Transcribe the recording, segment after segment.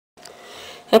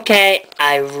Okay,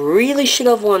 I really should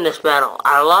have won this battle.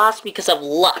 I lost because of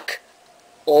luck.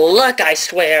 Luck, I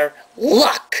swear.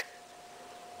 Luck!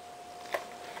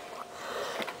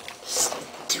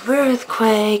 Stupid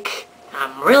earthquake.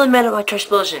 I'm really mad at my trash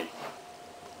explosion.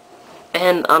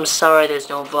 And I'm sorry there's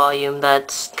no volume.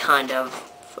 That's kind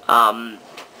of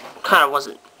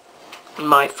wasn't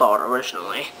my fault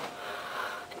originally.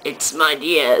 It's my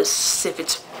idea. If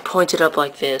it's pointed up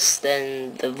like this,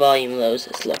 then the volume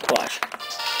loses. Look, watch.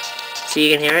 So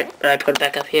you can hear it, but I put it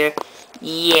back up here.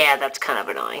 Yeah, that's kind of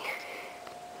annoying.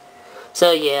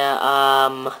 So yeah,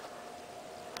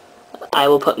 I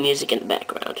will put music in the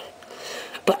background.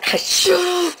 But I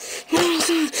should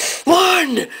have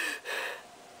won!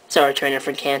 Sorry, trainer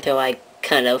from Kanto, I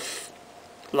kind of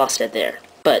lost it there.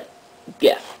 But,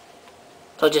 yeah.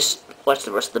 So just watch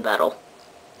the rest of the battle.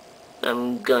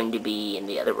 I'm going to be in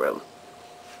the other room.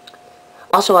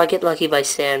 Also, I get lucky by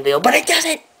Sandville, but it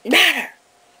doesn't matter!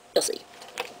 You'll see.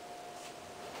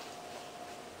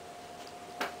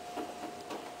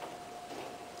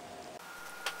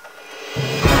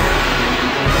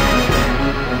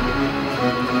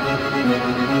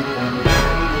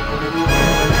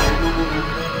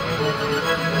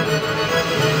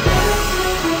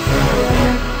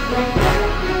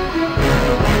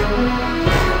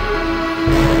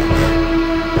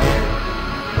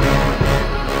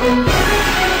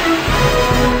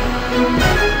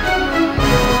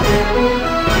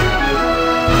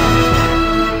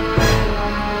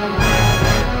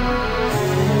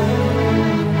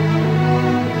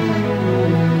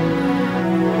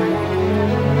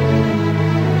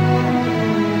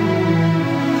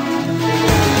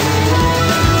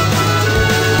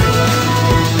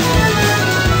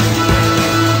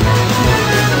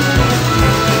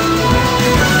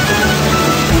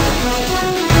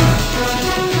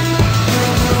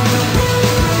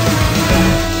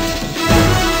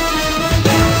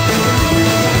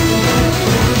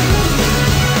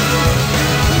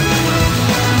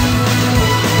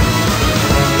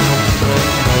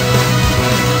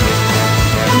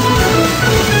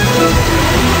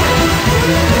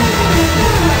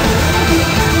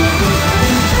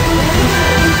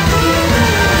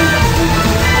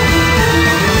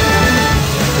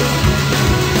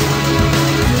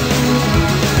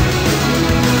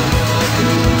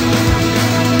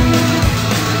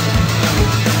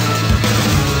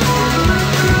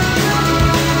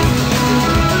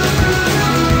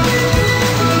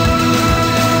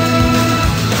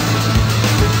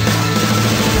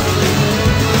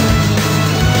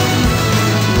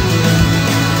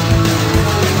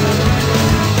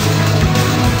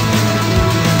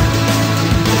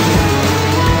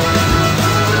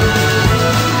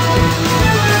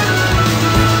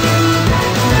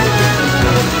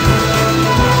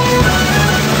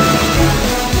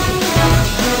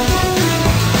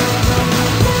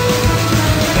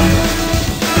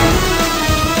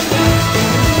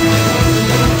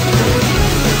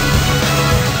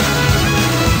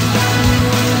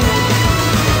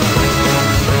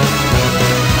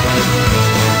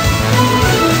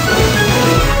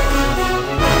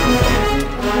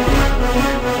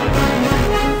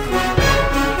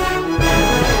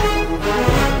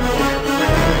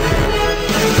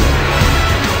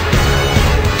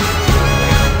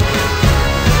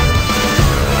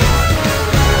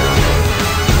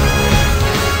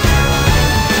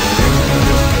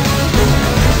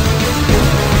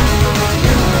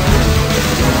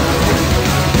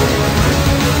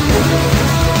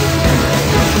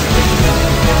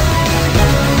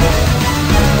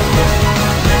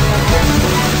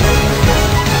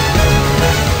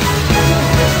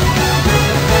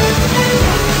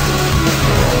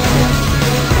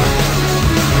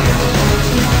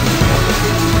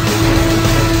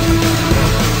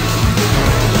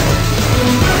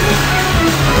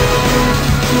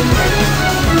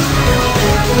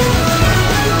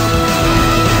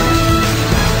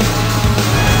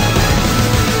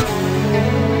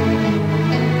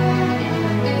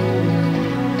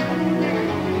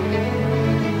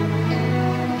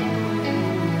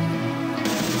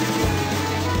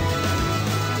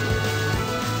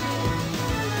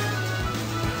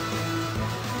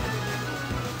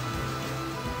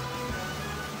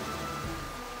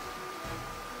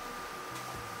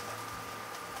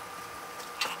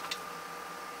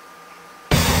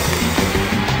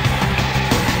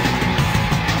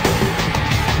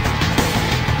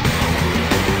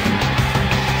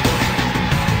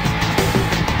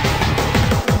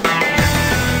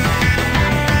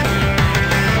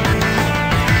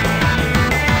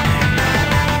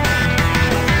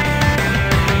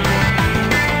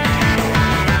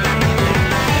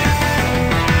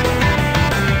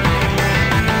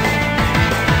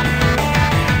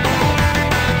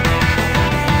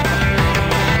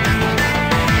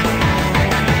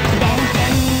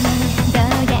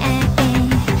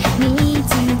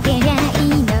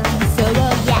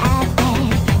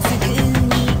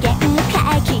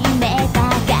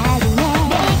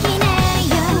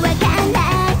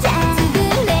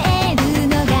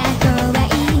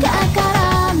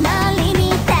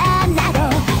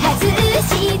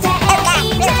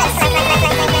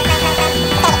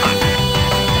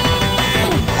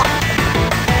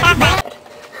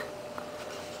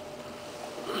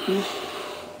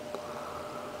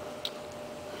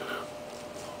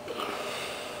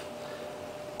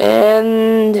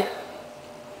 And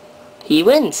he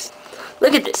wins.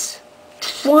 Look at this.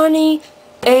 20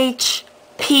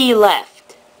 HP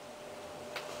left.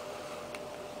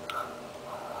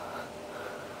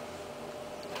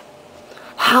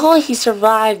 How he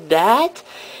survived that,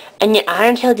 and yet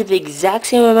Iron Tail did the exact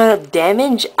same amount of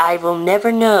damage, I will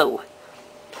never know.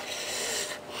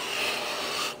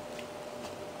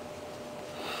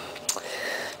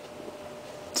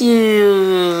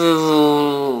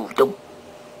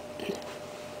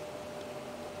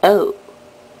 Oh.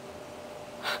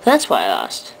 That's why I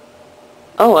lost.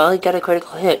 Oh well, he got a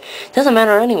critical hit. Doesn't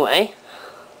matter anyway.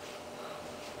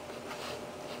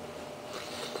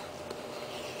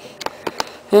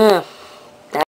 Yeah.